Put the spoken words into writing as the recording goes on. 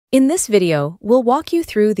In this video, we'll walk you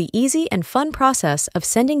through the easy and fun process of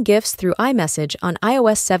sending GIFs through iMessage on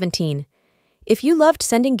iOS 17. If you loved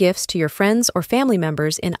sending GIFs to your friends or family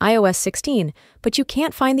members in iOS 16, but you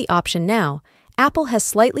can't find the option now, Apple has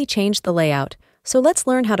slightly changed the layout, so let's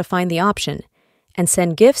learn how to find the option and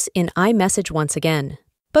send GIFs in iMessage once again.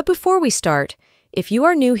 But before we start, if you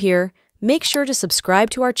are new here, make sure to subscribe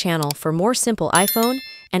to our channel for more simple iPhone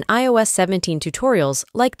and iOS 17 tutorials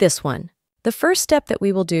like this one. The first step that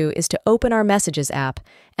we will do is to open our Messages app,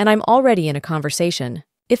 and I'm already in a conversation.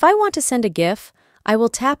 If I want to send a GIF, I will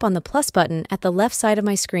tap on the plus button at the left side of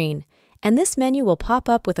my screen, and this menu will pop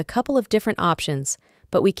up with a couple of different options,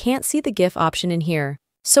 but we can't see the GIF option in here.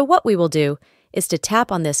 So what we will do is to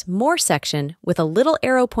tap on this More section with a little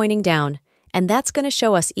arrow pointing down, and that's going to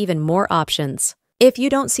show us even more options. If you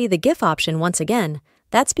don't see the GIF option once again,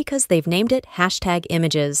 that's because they've named it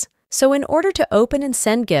 #images. So in order to open and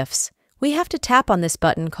send GIFs, we have to tap on this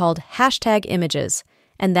button called #images,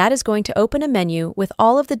 and that is going to open a menu with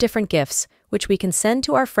all of the different GIFs, which we can send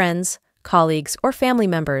to our friends, colleagues, or family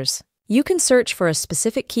members. You can search for a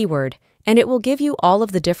specific keyword, and it will give you all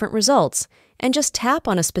of the different results, and just tap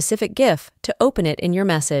on a specific GIF to open it in your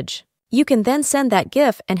message. You can then send that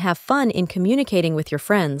GIF and have fun in communicating with your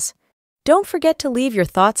friends. Don't forget to leave your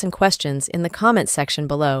thoughts and questions in the comments section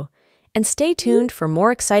below, and stay tuned for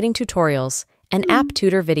more exciting tutorials and app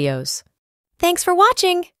tutor videos. Thanks for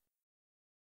watching!